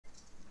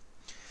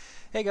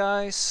Hey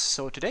guys,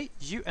 so today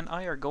you and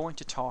I are going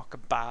to talk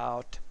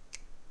about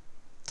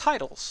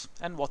titles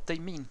and what they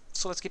mean.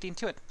 So let's get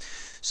into it.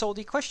 So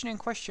the question in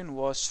question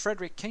was,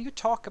 Frederick, can you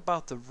talk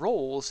about the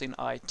roles in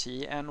IT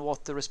and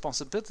what the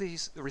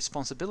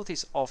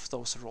responsibilities of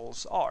those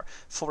roles are?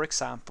 For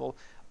example,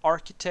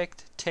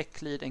 architect,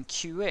 tech lead, and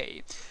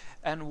QA.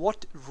 And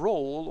what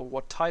role or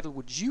what title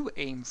would you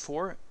aim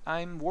for?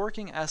 I'm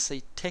working as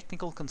a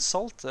technical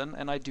consultant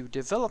and I do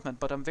development,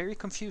 but I'm very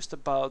confused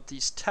about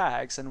these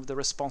tags and the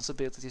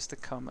responsibilities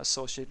that come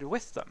associated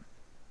with them.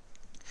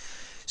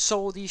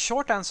 So the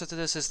short answer to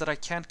this is that I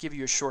can't give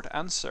you a short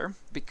answer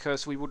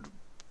because we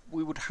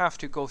would have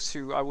to go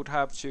through, I would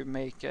have to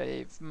make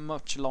a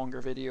much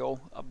longer video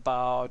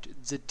about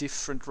the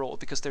different roles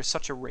because there's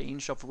such a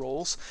range of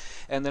roles.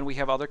 And then we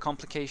have other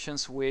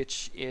complications,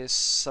 which is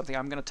something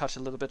I'm going to touch a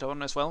little bit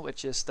on as well,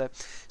 which is that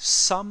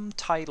some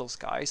titles,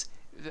 guys,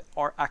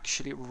 are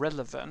actually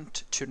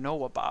relevant to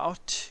know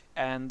about,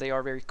 and they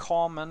are very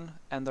common,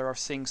 and there are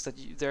things that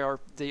there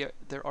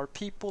are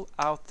people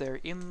out there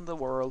in the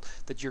world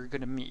that you're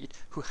going to meet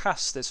who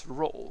has this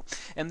role.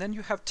 And then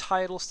you have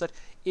titles that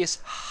is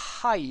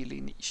highly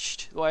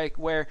niched, like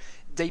where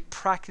they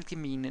practically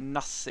mean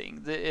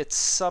nothing. It's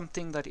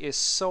something that is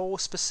so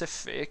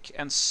specific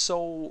and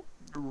so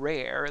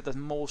rare that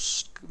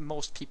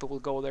most people will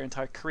go their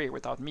entire career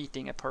without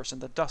meeting a person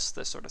that does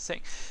this sort of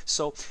thing.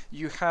 So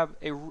you have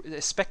a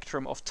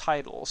spectrum of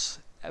titles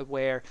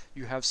where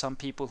you have some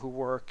people who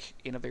work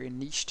in a very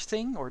niched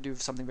thing or do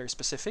something very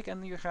specific,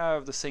 and you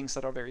have the things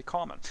that are very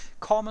common.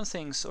 Common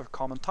things or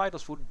common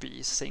titles would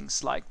be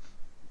things like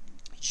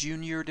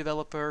junior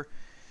developer,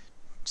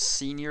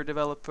 senior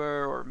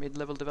developer, or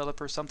mid-level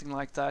developer, something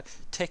like that.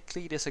 Tech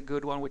lead is a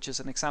good one, which is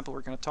an example. We're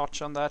going to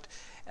touch on that.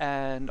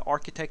 And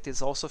architect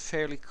is also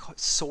fairly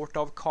sort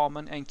of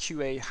common, and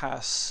QA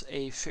has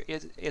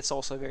it's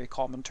also a very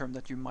common term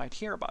that you might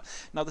hear about.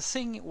 Now the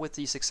thing with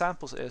these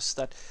examples is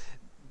that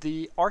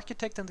the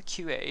architect and the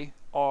QA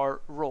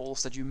are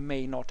roles that you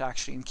may not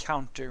actually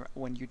encounter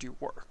when you do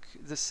work.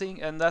 The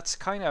thing, and that's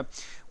kind of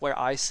where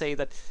I say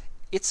that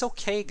it's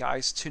okay,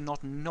 guys, to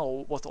not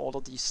know what all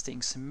of these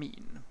things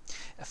mean.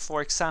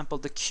 For example,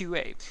 the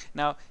QA.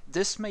 Now,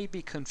 this may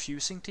be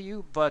confusing to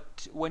you,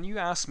 but when you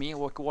ask me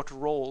what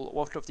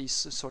of these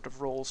sort of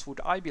roles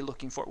would I be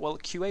looking for? Well,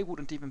 QA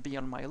wouldn't even be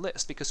on my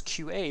list because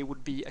QA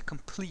would be a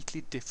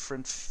completely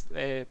different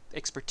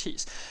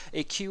expertise.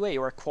 A QA,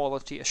 or a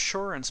quality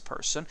assurance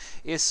person,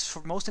 is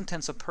for most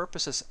intents and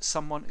purposes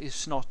someone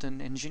who's not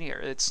an engineer.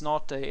 It's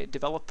not a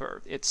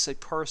developer. It's a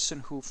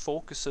person who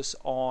focuses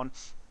on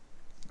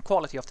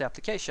quality of the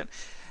application,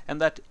 and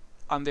that,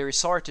 I'm very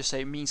sorry to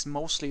say, means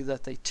mostly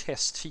that they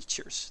test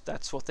features.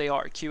 That's what they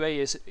are. QA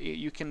is,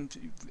 you can,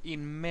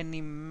 in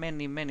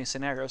many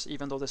scenarios,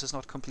 even though this is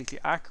not completely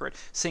accurate,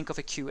 think of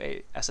a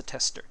QA as a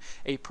tester,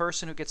 a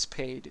person who gets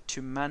paid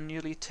to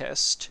manually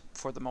test,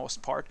 for the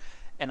most part,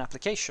 an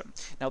application.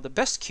 Now, the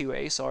best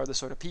QAs are the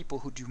sort of people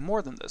who do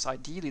more than this.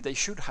 Ideally, they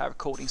should have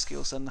coding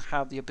skills and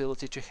have the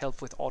ability to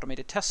help with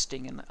automated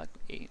testing and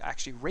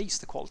actually raise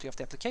the quality of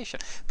the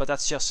application. But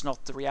that's just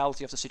not the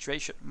reality of the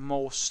situation.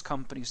 Most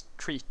companies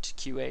treat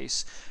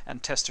QAs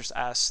and testers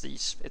as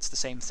these. It's the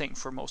same thing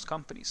for most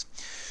companies.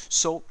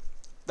 So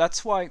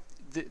that's why.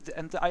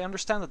 And I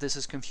understand that this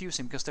is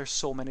confusing because there's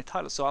so many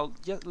titles. So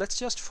let's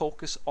just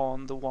focus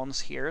on the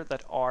ones here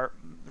that are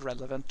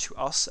relevant to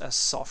us as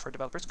software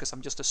developers, because I'm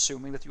just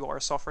assuming that you are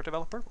a software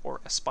developer or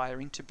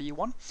aspiring to be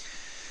one.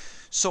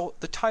 So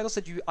the titles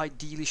that you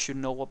ideally should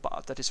know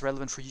about that is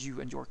relevant for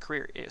you and your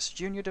career is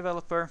junior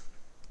developer,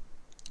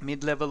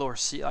 mid-level or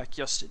like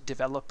just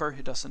developer,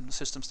 it doesn't,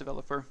 systems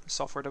developer,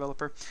 software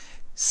developer,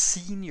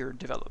 senior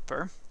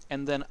developer.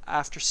 And then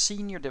after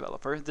senior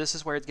developer, this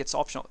is where it gets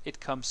optional.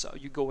 It comes,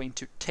 you go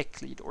into tech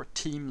lead or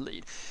team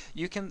lead.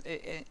 You can,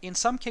 in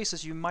some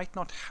cases, you might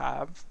not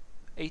have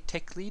a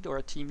tech lead or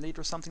a team lead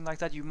or something like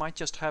that. You might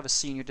just have a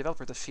senior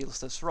developer that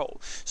fills this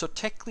role. So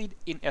tech lead,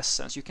 in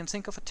essence, you can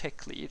think of a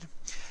tech lead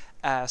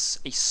as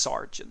a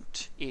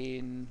sergeant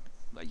in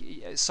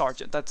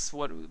sergeant. That's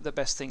what the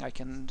best thing I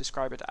can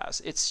describe it as.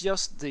 It's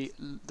just the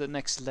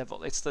next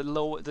level. It's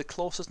the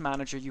closest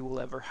manager you will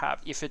ever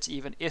have, if it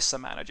even is a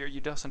manager.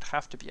 You doesn't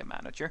have to be a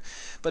manager,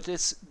 but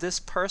it's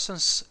this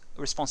person's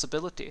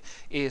responsibility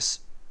is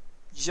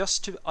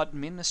just to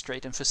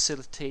administrate and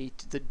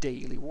facilitate the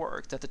daily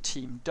work that the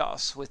team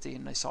does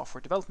within a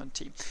software development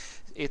team.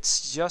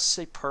 It's just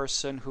a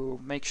person who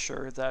makes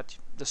sure that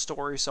the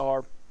stories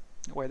are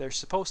where they're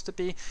supposed to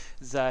be,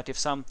 that if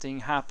something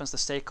happens, the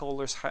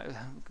stakeholders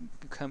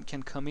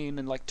can come in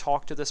and like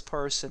talk to this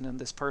person, and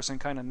this person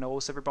kind of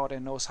knows everybody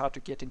and knows how to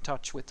get in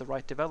touch with the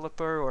right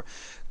developer, or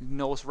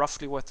knows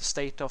roughly what the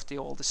state of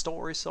all the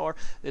stories are.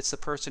 It's the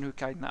person who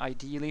can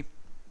ideally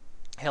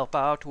help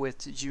out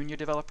with junior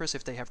developers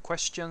if they have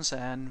questions,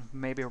 and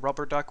maybe a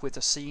rubber duck with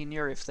a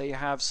senior if they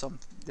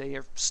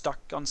are stuck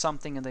on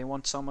something and they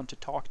want someone to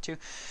talk to.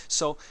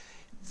 So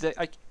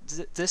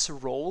this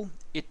role,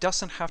 it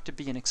doesn't have to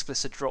be an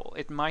explicit role.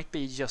 It might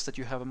be just that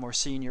you have a more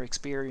senior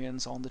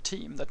experience on the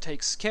team that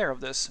takes care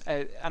of this.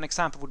 An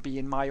example would be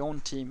in my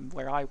own team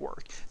where I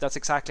work. That's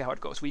exactly how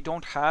it goes. We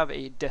don't have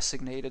a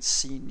designated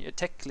senior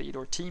tech lead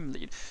or team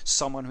lead,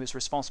 someone who is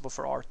responsible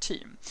for our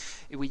team.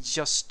 We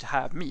just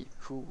have me,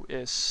 who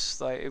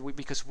is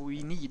because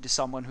we need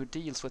someone who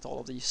deals with all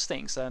of these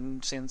things.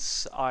 And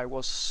since I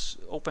was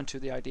open to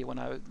the idea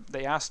when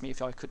they asked me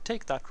if I could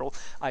take that role,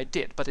 I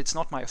did. But it's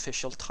not my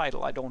official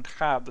title. I don't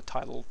have the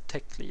title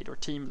tech lead or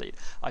team lead.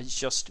 I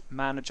just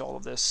manage all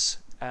of this,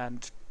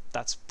 and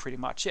that's pretty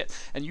much it.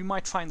 And you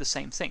might find the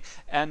same thing.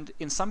 And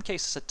in some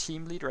cases, a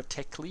team lead or a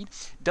tech lead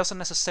doesn't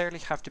necessarily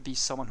have to be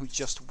someone who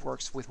just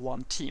works with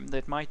one team.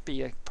 That might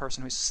be a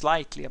person who's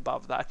slightly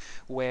above that,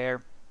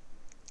 where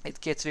it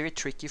gets very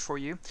tricky for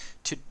you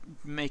to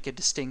make a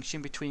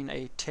distinction between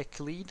a tech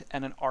lead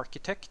and an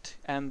architect.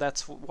 And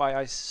that's why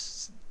I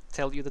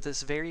tell you that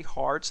it's very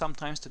hard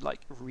sometimes to like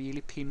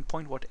really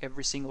pinpoint what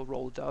every single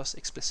role does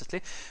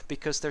explicitly,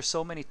 because there's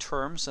so many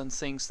terms and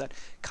things that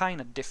kind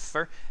of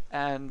differ,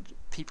 and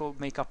people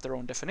make up their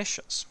own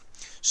definitions.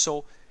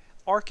 So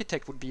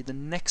architect would be the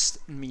next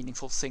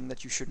meaningful thing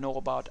that you should know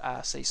about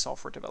as a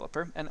software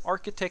developer. An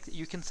architect,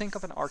 you can think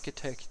of an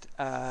architect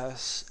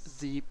as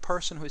the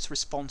person who is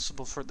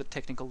responsible for the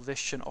technical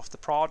vision of the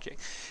project.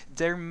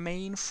 Their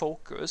main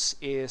focus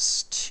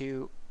is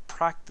to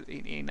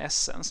in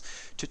essence,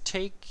 to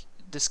take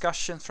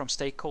discussions from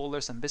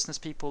stakeholders and business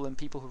people and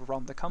people who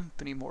run the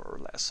company, more or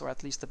less, or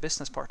at least the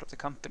business part of the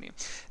company,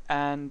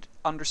 and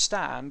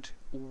understand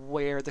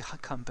where the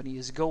company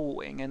is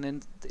going. And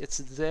then it's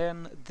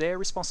then their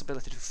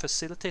responsibility to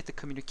facilitate the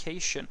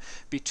communication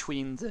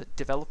between the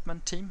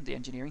development team, the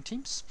engineering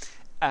teams,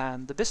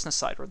 and the business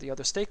side or the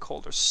other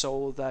stakeholders,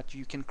 so that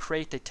you can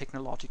create a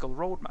technological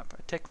roadmap,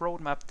 a tech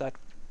roadmap that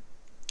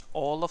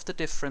all of the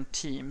different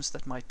teams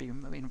that might be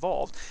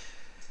involved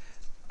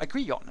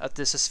agree on. That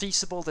this is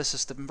feasible, this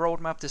is the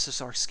roadmap, this is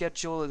our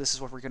schedule, this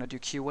is what we're going to do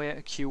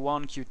Q1,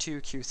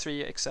 Q2,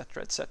 Q3,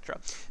 etc., etc.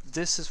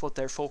 This is what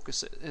their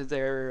focus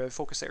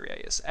area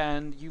is.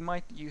 And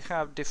you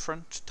have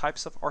different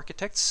types of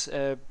architects.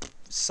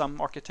 Some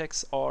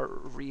architects are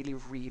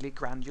really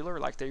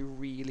granular, like they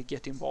really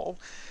get involved,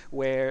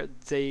 where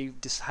they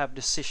just have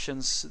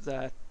decisions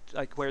that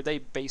where they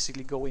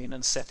basically go in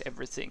and set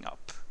everything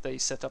up. They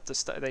set up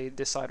they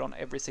decide on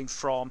everything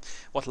from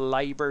what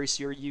libraries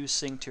you're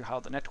using to how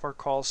the network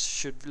calls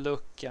should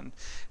look and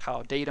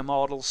how data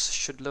models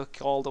should look,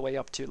 all the way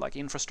up to like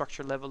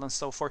infrastructure level and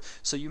so forth.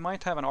 So you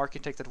might have an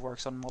architect that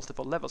works on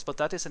multiple levels, but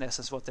that is in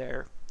essence what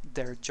their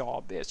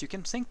job is. You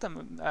can think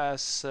them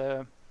as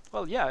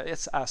well, yeah,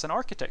 it's as an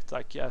architect,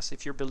 like yes,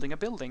 if you're building a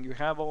building, you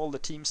have all the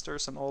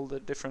teamsters and all the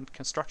different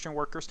construction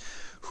workers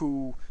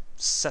who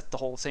set the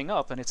whole thing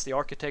up, and it's the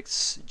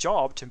architect's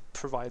job to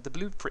provide the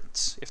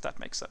blueprints, if that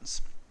makes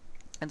sense.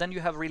 And then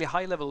you have really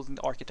high-level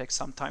architects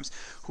sometimes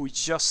who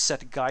just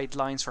set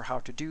guidelines for how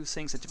to do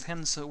things. It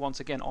depends once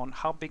again on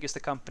how big is the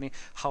company,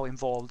 how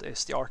involved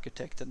is the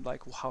architect, and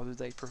like how do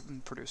they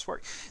produce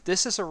work.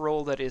 This is a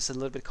role that is a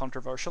little bit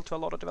controversial to a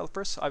lot of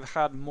developers. I've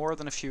had more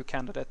than a few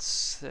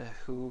candidates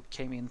who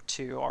came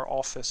into our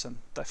office, and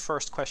the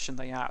first question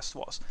they asked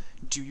was,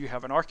 do you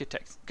have an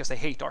architect? Because they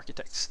hate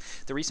architects.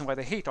 The reason why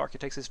they hate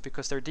architects is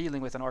because they're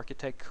dealing with an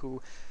architect who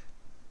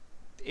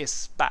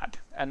is bad.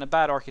 And a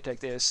bad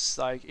architect is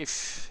like,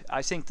 if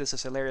I think this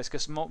is hilarious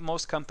because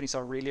most companies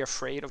are really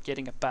afraid of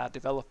getting a bad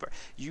developer.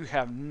 You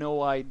have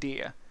no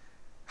idea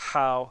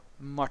how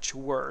much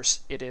worse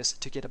it is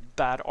to get a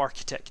bad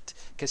architect,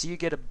 because you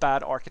get a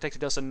bad architect who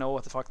doesn't know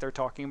what the fuck they're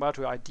talking about,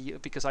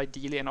 because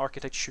ideally an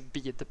architect should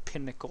be at the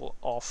pinnacle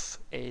of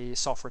a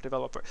software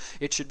developer.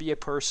 It should be a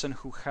person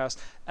who has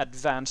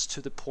advanced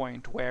to the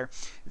point where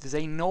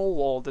they know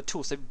all the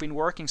tools. They've been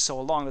working so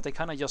long that they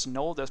kind of just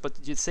know this.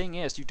 But the thing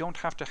is, you don't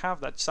have to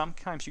have that.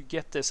 Sometimes you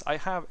get this. I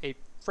have a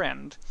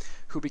friend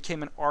who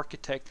became an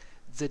architect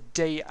the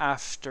day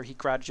after he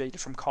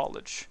graduated from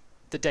college.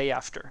 The day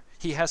after.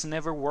 He has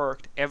never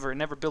worked ever,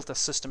 never built a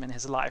system in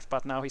his life,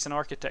 but now he's an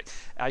architect.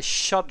 I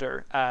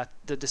shudder at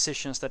the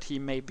decisions that he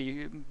may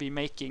be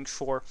making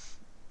for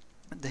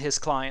his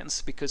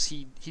clients, because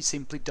he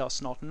simply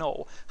does not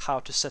know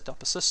how to set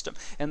up a system.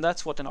 And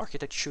that's what an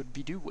architect should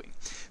be doing.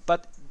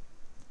 But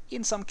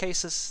in some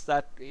cases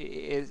that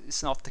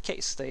is not the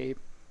case.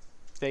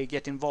 They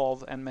get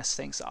involved and mess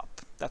things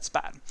up. That's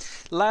bad.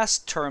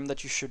 Last term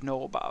that you should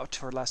know about,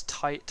 or last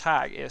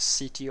tag, is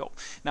CTO.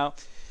 Now,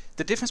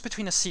 the difference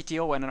between a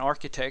CTO and an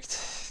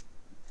architect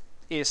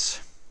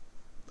is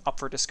up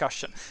for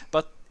discussion,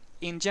 but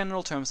in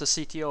general terms, the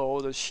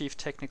CTO, the Chief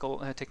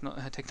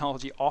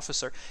Technology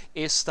Officer,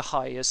 is the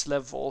highest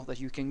level that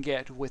you can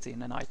get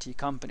within an IT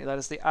company. That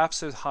is the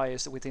absolute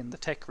highest within the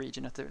tech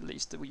region, at the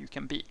least, that you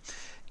can be,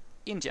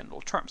 in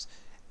general terms.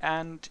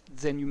 And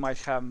then you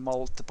might have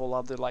multiple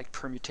other like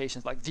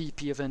permutations, like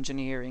VP of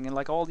Engineering, and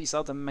like all these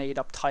other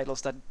made-up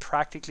titles that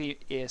practically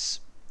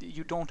is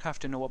you don't have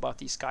to know about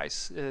these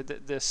guys,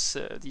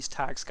 these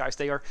tags, guys.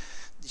 They are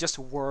just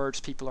words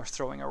people are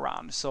throwing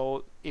around.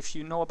 So if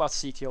you know about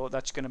CTO,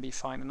 that's going to be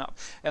fine enough.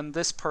 And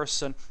this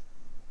person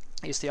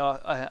is the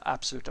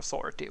absolute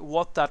authority.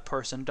 What that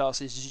person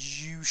does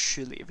is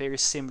usually very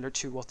similar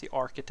to what the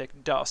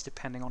architect does,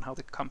 depending on how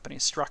the company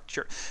is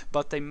structured.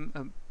 But they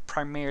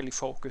primarily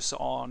focus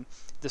on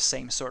the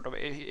same sort of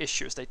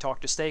issues. They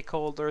talk to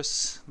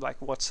stakeholders, like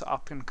what's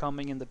up and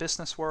coming in the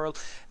business world,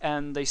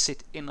 and they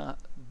sit in a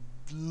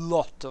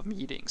lot of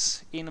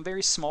meetings. In a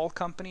very small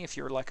company, if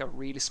you're like a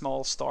really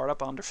small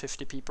startup under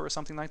 50 people or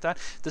something like that,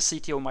 the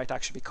CTO might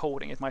actually be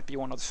coding. It might be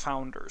one of the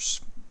founders,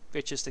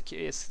 which is the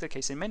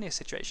case in many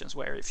situations,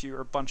 where if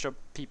you're a bunch of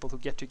people who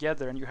get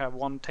together and you have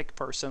one tech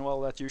person, well,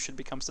 that usually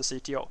becomes the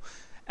CTO,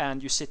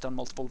 and you sit on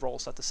multiple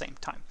roles at the same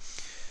time.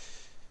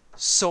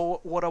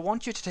 So what I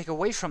want you to take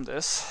away from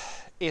this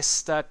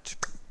is that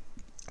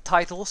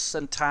titles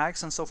and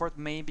tags and so forth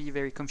may be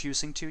very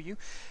confusing to you,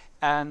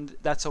 and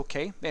that's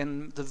okay.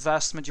 In the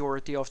vast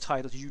majority of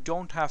titles you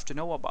don't have to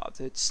know about.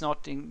 It's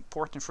not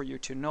important for you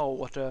to know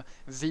what a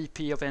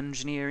VP of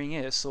engineering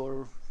is,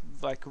 or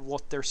like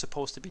what they're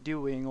supposed to be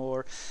doing,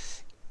 or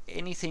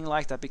anything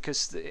like that,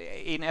 because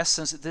in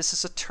essence this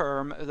is a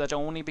term that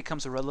only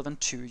becomes relevant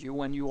to you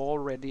when you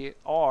already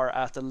are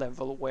at a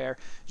level where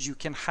you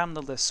can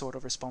handle this sort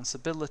of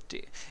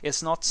responsibility.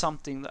 It's not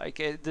something like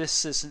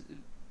this is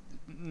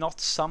not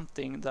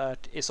something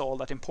that is all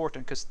that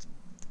important, because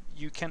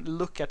you can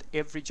look at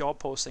every job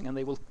posting and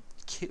they will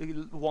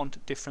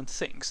want different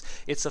things.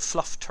 It's a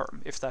fluff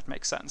term, if that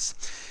makes sense.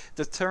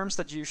 The terms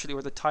that usually,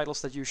 or the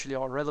titles that usually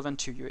are relevant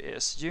to you,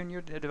 is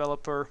junior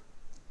developer,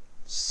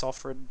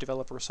 software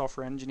developer,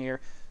 software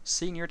engineer,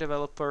 senior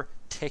developer,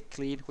 tech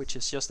lead, which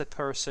is just a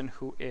person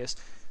who is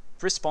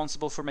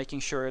responsible for making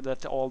sure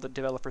that all the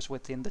developers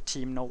within the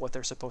team know what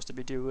they're supposed to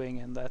be doing,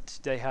 and that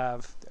they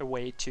have a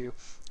way to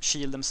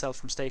shield themselves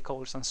from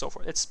stakeholders and so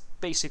forth. It's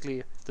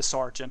basically the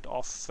sergeant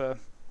of the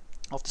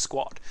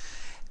squad.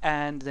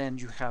 And then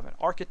you have an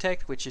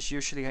architect, which is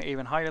usually an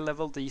even higher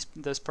level.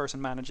 This person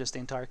manages the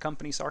entire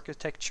company's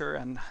architecture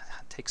and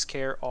takes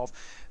care of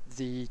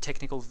the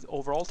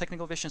overall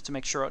technical visions to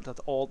make sure that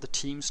all the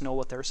teams know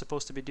what they're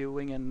supposed to be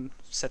doing, and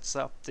sets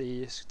up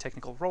the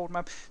technical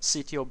roadmap.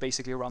 CTO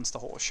basically runs the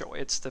whole show.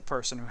 It's the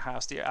person who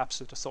has the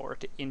absolute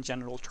authority in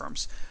general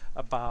terms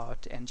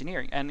about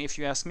engineering. And if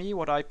you ask me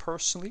what I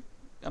personally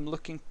am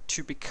looking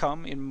to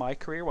become in my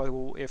career,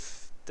 well,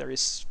 if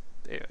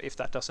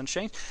that doesn't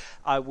change,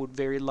 I would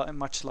very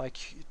much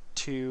like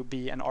to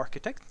be an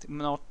architect,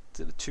 not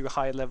to a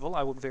high level.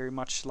 I would very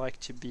much like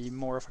to be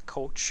more of a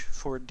coach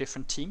for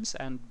different teams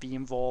and be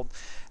involved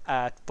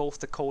at both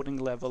the coding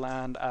level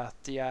and at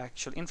the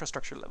actual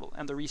infrastructure level.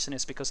 And the reason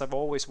is because I've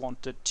always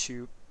wanted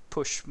to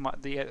push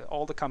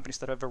all the companies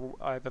that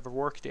I've ever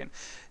worked in.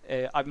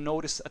 I've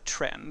noticed a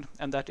trend,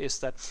 and that is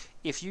that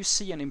if you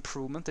see an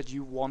improvement that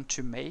you want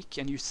to make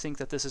and you think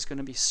that this is going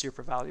to be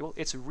super valuable,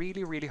 it's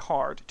really, really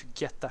hard to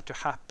get that to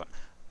happen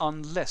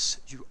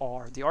unless you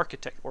are the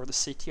architect or the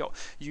CTO.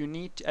 You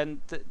need, and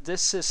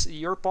this is,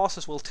 your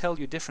bosses will tell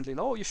you differently.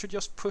 Oh, you should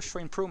just push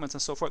for improvements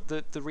and so forth.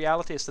 The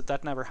reality is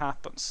that never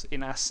happens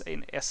in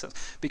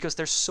essence, because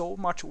there's so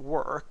much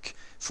work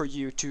for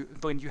you to,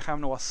 when you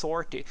have no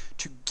authority,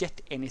 to get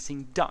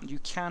anything done. You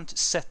can't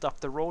set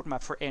up the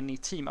roadmap for any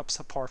team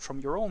apart from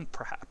your own,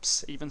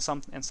 perhaps. And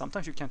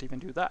sometimes you can't even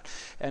do that.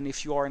 And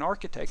if you are an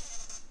architect,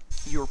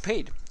 you're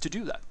paid to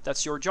do that.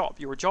 That's your job.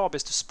 Your job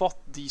is to spot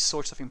these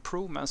sorts of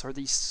improvements or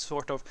these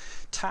sort of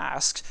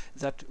tasks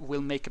that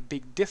will make a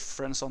big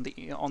difference on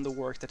the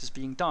work that is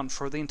being done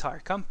for the entire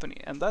company.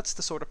 And that's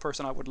the sort of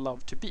person I would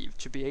love to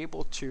be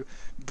able to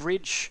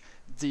bridge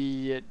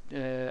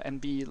and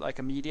be like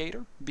a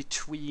mediator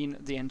between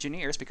the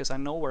engineers, because I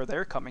know where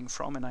they're coming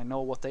from and I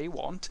know what they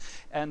want,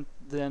 and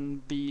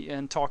then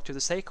talk to the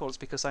stakeholders,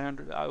 because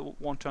I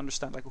want to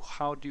understand, like,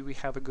 how do we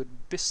have a good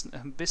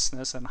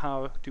business and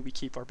how do we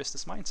keep our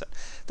business mindset.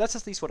 That's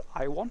at least what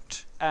I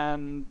want,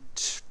 and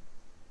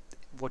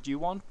what you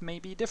want may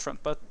be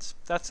different, but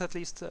that's at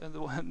least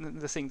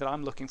the thing that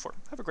I'm looking for.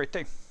 Have a great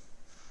day.